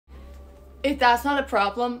If that's not a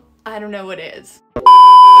problem, I don't know what is.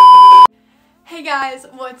 Hey guys,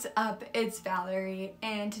 what's up? It's Valerie,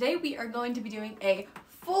 and today we are going to be doing a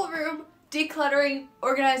full room decluttering,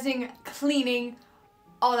 organizing, cleaning,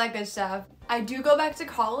 all that good stuff. I do go back to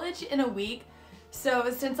college in a week, so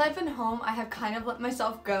since I've been home, I have kind of let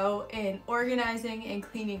myself go in organizing and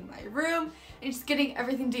cleaning my room and just getting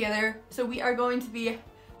everything together. So we are going to be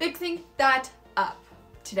fixing that up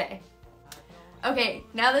today. Okay,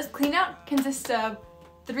 now this clean out consists of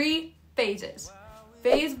 3 phases.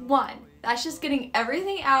 Phase 1, that's just getting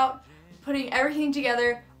everything out, putting everything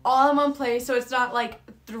together all in one place so it's not like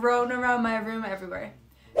thrown around my room everywhere.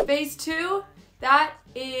 Phase 2, that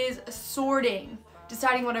is sorting,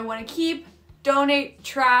 deciding what I want to keep, donate,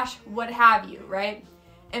 trash, what have you, right?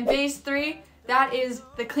 And phase 3, that is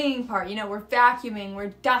the cleaning part. You know, we're vacuuming,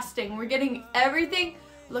 we're dusting, we're getting everything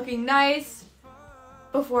looking nice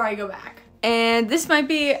before I go back. And this might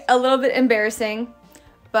be a little bit embarrassing,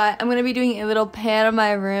 but I'm gonna be doing a little pan of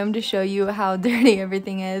my room to show you how dirty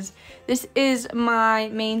everything is. This is my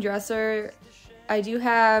main dresser. I do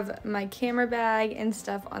have my camera bag and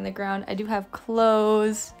stuff on the ground. I do have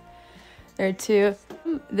clothes there too.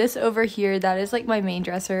 This over here, that is like my main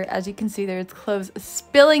dresser. As you can see, there's clothes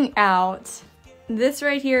spilling out. This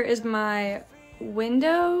right here is my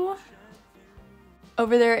window.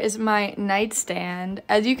 Over there is my nightstand.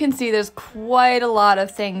 As you can see, there's quite a lot of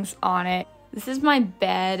things on it. This is my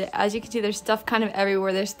bed. As you can see, there's stuff kind of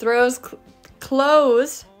everywhere. There's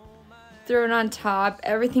clothes thrown on top.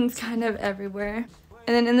 Everything's kind of everywhere.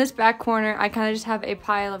 And then in this back corner, I kind of just have a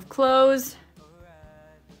pile of clothes.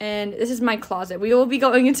 And this is my closet. We will be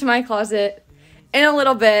going into my closet in a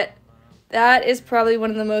little bit. That is probably one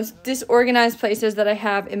of the most disorganized places that I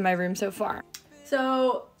have in my room so far.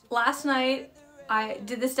 So last night, I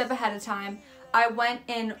did this step ahead of time. I went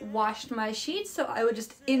and washed my sheets, so I would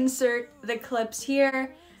just insert the clips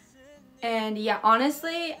here. And yeah,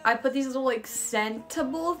 honestly, I put these little like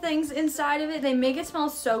scentable things inside of it. They make it smell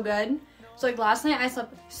so good. So like last night I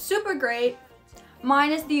slept super great,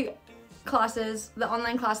 minus the classes, the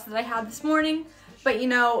online classes that I had this morning, but you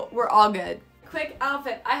know, we're all good. Quick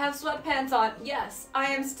outfit, I have sweatpants on. Yes, I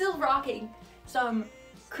am still rocking some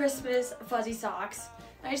Christmas fuzzy socks.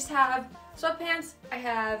 I just have sweatpants, I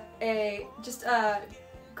have just a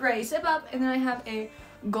gray zip up, and then I have a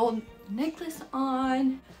gold necklace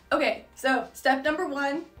on. Okay, so step number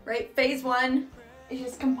 1, right, phase 1, is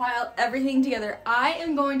just compile everything together. I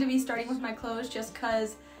am going to be starting with my clothes just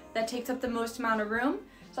because that takes up the most amount of room.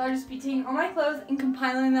 So I'll just be taking all my clothes and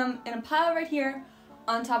compiling them in a pile right here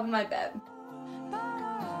on top of my bed.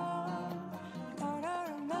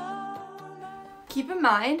 Keep in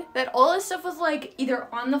mind that all this stuff was like either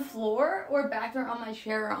on the floor or back there on my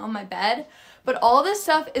chair or on my bed, but all this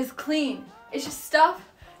stuff is clean. It's just stuff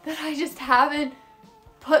that I just haven't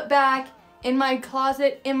put back in my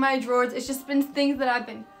closet, in my drawers. It's just been things that I've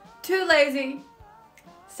been too lazy,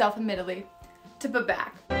 self-admittedly, to put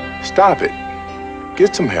back. Stop it.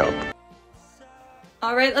 Get some help.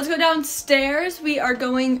 All right, let's go downstairs. We are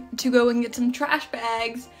going to go and get some trash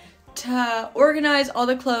bags to organize all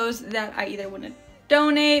the clothes that I either want to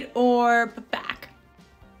donate or put back.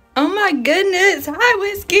 Oh my goodness, hi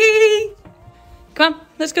Whiskey! Come on,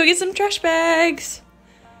 let's go get some trash bags.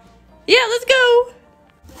 Yeah, let's go!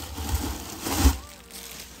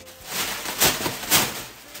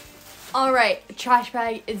 All right, the trash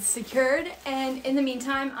bag is secured, and in the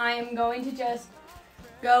meantime, I am going to just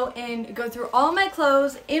go through all my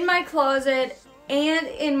clothes in my closet and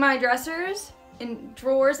in my dressers, in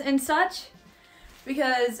drawers and such,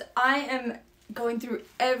 because I am going through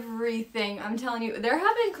everything. I'm telling you, there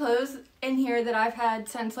have been clothes in here that I've had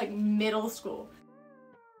since like middle school.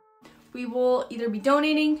 We will either be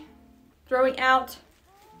donating, throwing out,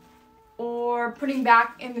 or putting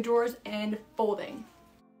back in the drawers and folding.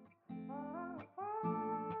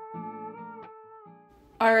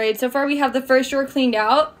 Alright, so far we have the first drawer cleaned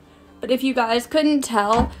out, but if you guys couldn't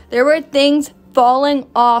tell, there were things falling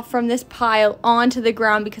off from this pile onto the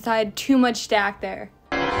ground because I had too much stack there.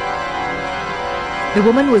 The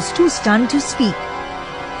woman was too stunned to speak.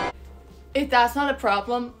 If that's not a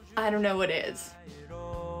problem, I don't know what is.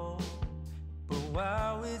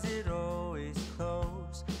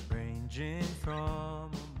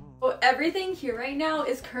 So everything here right now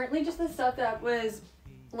is currently just the stuff that was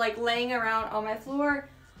like laying around on my floor,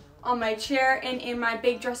 on my chair, and in my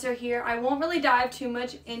big dresser here. I won't really dive too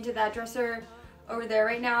much into that dresser over there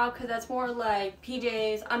right now because that's more like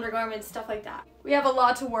PJs, undergarments, stuff like that. We have a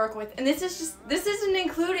lot to work with, and this isn't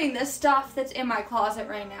including the stuff that's in my closet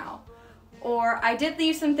right now. Or I did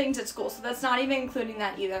leave some things at school, so that's not even including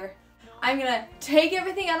that either. I'm gonna take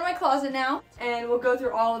everything out of my closet now, and we'll go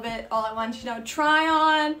through all of it all at once. You know, try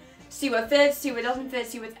on, see what fits, see what doesn't fit,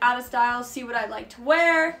 see what's out of style, see what I'd like to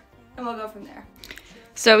wear, and we'll go from there.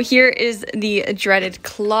 So here is the dreaded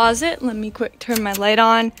closet. Let me quick turn my light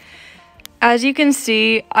on. As you can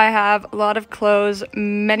see, I have a lot of clothes,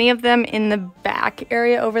 many of them in the back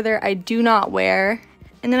area over there I do not wear.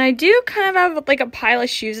 And then I do kind of have like a pile of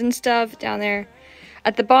shoes and stuff down there.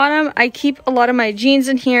 At the bottom, I keep a lot of my jeans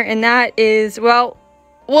in here, and that is, well,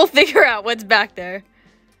 we'll figure out what's back there.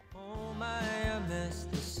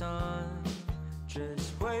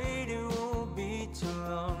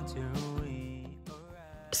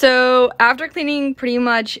 So after cleaning pretty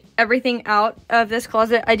much everything out of this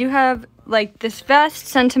closet, I do have like this vest,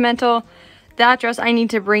 sentimental, that dress I need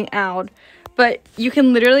to bring out. But you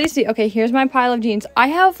can literally see, okay, here's my pile of jeans. I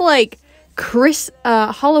have like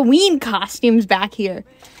Halloween costumes back here.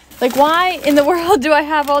 Like, why in the world do I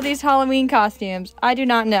have all these Halloween costumes? I do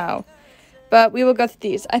not know. But we will go through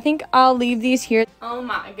these. I think I'll leave these here. Oh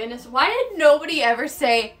my goodness, why did nobody ever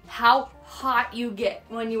say how hot you get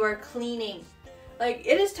when you are cleaning? Like,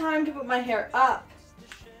 it is time to put my hair up.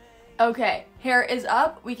 Okay, hair is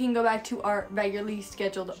up. We can go back to our regularly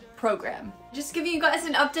scheduled program. Just giving you guys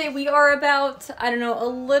an update. We are about, I don't know, a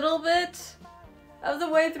little bit of the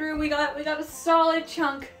way through. We got a solid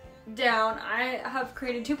chunk down. I have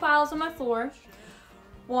created 2 piles on my floor.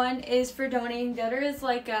 One is for donating. The other is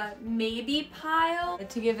like a maybe pile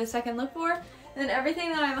to give a second look for. And then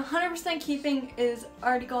everything that I'm 100% keeping is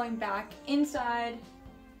already going back inside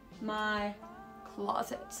my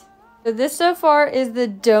closet. So this so far is the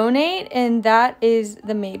donate, and that is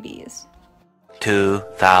the maybes.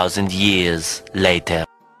 2,000 years later.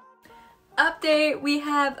 Update, we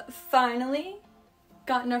have finally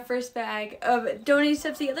gotten our first bag of donate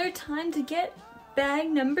stuff together. Time to get bag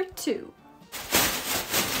number 2.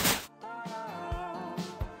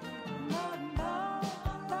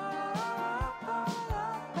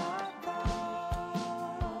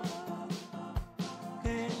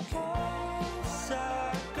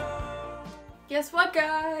 Guess what,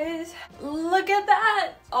 guys? Look at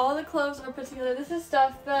that! All the clothes are put together. This is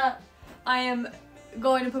stuff that I am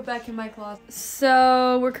going to put back in my closet.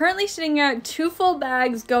 So we're currently sitting at 2 full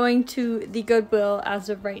bags going to the Goodwill as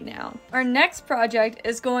of right now. Our next project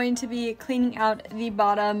is going to be cleaning out the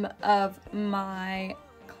bottom of my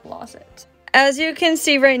closet. As you can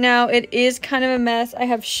see right now, it is kind of a mess. I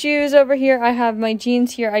have shoes over here. I have my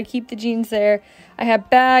jeans here. I keep the jeans there. I have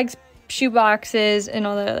bags, shoe boxes, and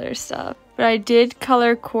all the other stuff. But I did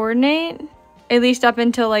color coordinate, at least up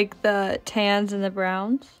until like the tans and the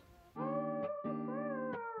browns.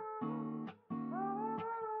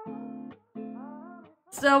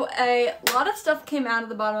 So a lot of stuff came out of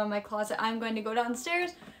the bottom of my closet. I'm going to go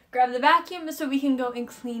downstairs, grab the vacuum so we can go and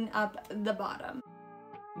clean up the bottom.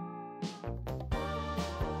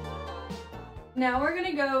 Now we're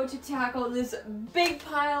gonna go to tackle this big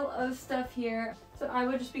pile of stuff here. So I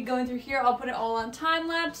will just be going through here. I'll put it all on time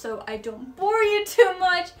lapse so I don't bore you too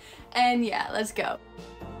much. And yeah, let's go.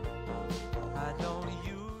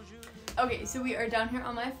 Okay, so we are down here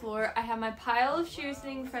on my floor. I have my pile of shoes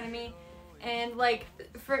sitting in front of me. And like,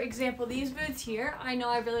 for example, these boots here, I know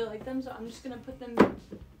I really like them, so I'm just gonna put them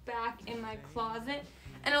back in my closet.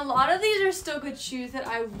 And a lot of these are still good shoes that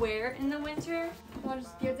I wear in the winter. So I'll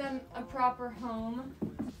just give them a proper home.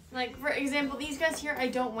 Like, for example, these guys here I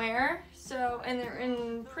don't wear, so, and they're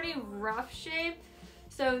in pretty rough shape.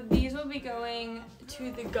 So these will be going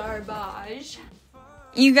to the garbage.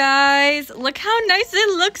 You guys, look how nice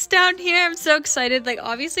it looks down here. I'm so excited. Like,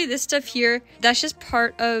 obviously this stuff here, that's just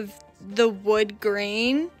part of the wood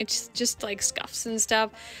grain. It's just like scuffs and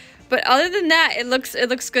stuff. But other than that, it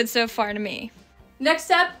looks good so far to me. Next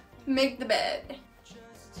step, make the bed.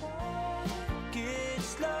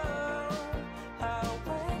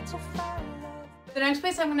 The next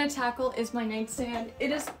place I'm going to tackle is my nightstand.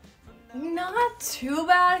 It is not too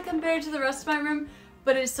bad compared to the rest of my room,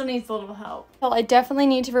 but it still needs a little help. Well, I definitely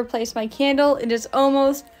need to replace my candle. It is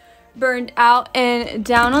almost burned out, and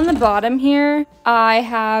down on the bottom here, I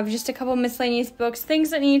have just a couple miscellaneous books,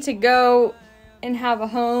 things that need to go and have a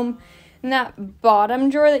home. And that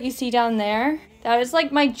bottom drawer that you see down there, that is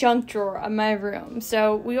like my junk drawer of my room.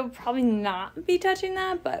 So we will probably not be touching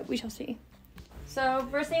that, but we shall see. So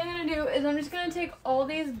first thing I'm gonna do is I'm just gonna take all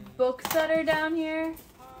these books that are down here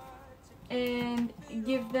and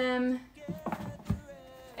give them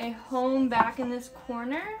a home back in this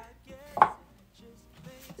corner.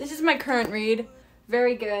 This is my current read.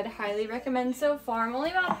 Very good, highly recommend so far. I'm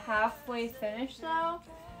only about halfway finished though,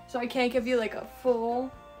 so I can't give you like a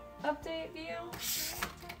full update view.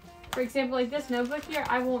 For example, like this notebook here,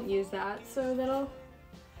 I won't use that. So that'll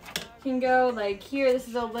can go like here, this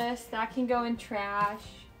is a list, that can go in trash.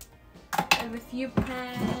 I have a few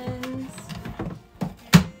pens.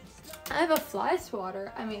 I have a fly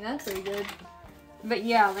swatter. I mean, that's pretty good. But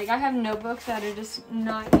yeah, like I have notebooks that are just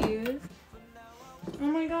not used. Oh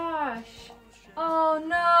my gosh. Oh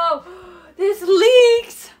no. This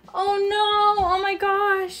leaks. Oh no. Oh my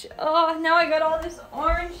gosh. Oh, now I got all this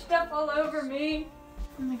orange stuff all over me.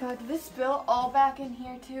 Oh my god, did this spill all back in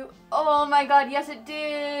here too? Oh my god, yes it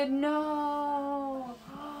did. No.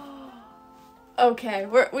 Okay,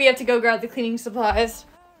 we have to go grab the cleaning supplies.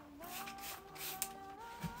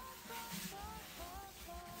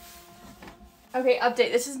 Okay,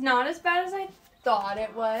 update. This is not as bad as I thought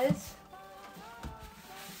it was.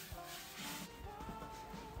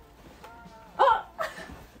 Oh!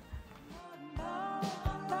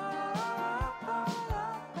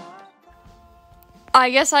 I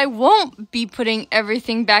guess I won't be putting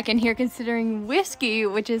everything back in here considering Whiskey,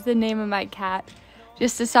 which is the name of my cat,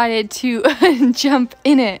 just decided to jump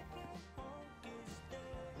in it.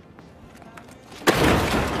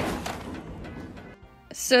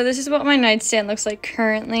 So this is what my nightstand looks like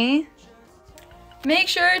currently. Make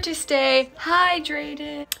sure to stay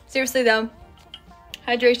hydrated. Seriously though,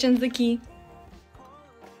 hydration's the key.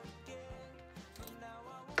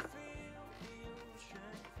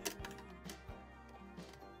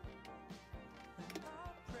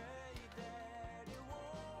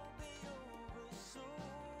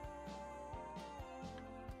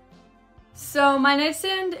 So my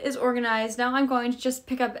nightstand is organized. Now I'm going to just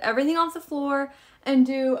pick up everything off the floor and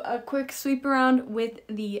do a quick sweep around with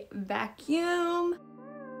the vacuum.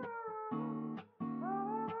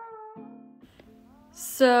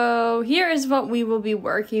 So here is what we will be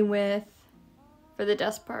working with for the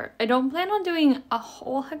desk part. I don't plan on doing a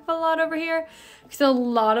whole heck of a lot over here because a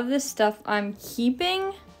lot of this stuff I'm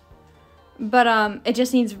keeping, but it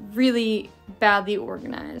just needs really badly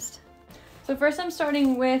organized. So first I'm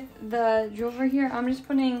starting with the jewelry here. I'm just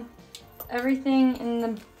putting everything in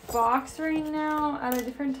the box right now. At a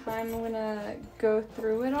different time, I'm gonna go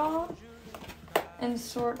through it all and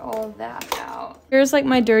sort all of that out. Here's like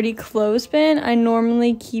my dirty clothes bin. I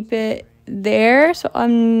normally keep it there, so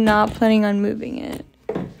I'm not planning on moving it.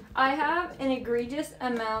 I have an egregious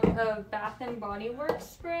amount of Bath & Body Works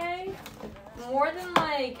spray. More than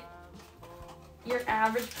like your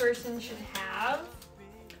average person should have.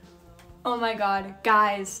 Oh my god,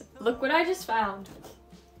 guys, look what I just found.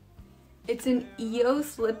 It's an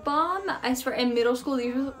EOS lip balm. I swear, in middle school,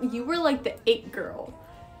 you were like the it girl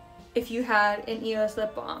if you had an EOS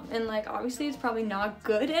lip balm. And like, obviously it's probably not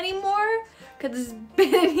good anymore because it's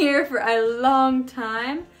been in here for a long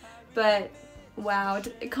time. But wow,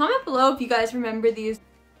 comment below if you guys remember these.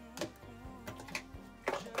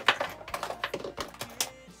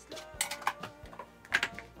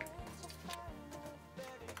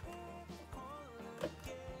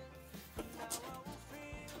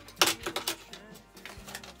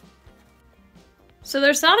 So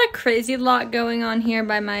there's not a crazy lot going on here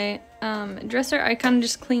by my dresser. I kind of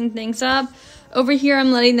just cleaned things up. Over here,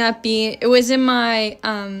 I'm letting that be. It was in my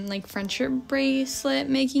like friendship bracelet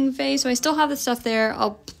making phase, so I still have the stuff there.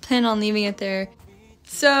 I'll plan on leaving it there.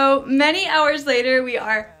 So many hours later, we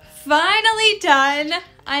are finally done.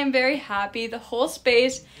 I'm very happy. The whole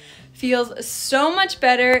space feels so much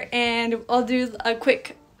better, and I'll do a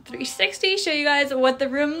quick 360, show you guys what the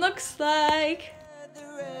room looks like.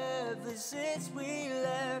 Since we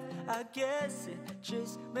left, I guess it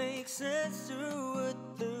just makes sense to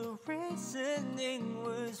what the reasoning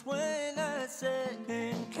was when I said,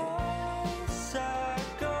 in case I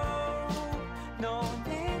go, no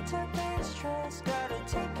need to be stressed, gotta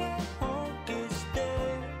take it home, gets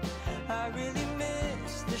there. I really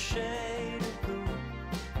miss the shade of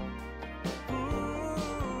blue.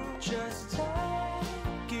 Ooh, just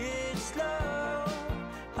take it slow,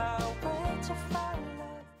 I'll wait to find.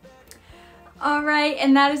 Alright,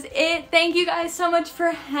 and that is it. Thank you guys so much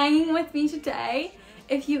for hanging with me today.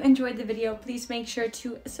 If you enjoyed the video, please make sure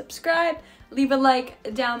to subscribe, leave a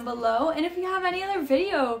like down below, and if you have any other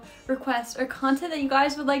video requests or content that you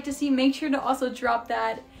guys would like to see, make sure to also drop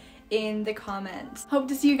that in the comments. Hope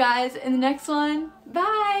to see you guys in the next one.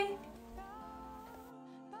 Bye!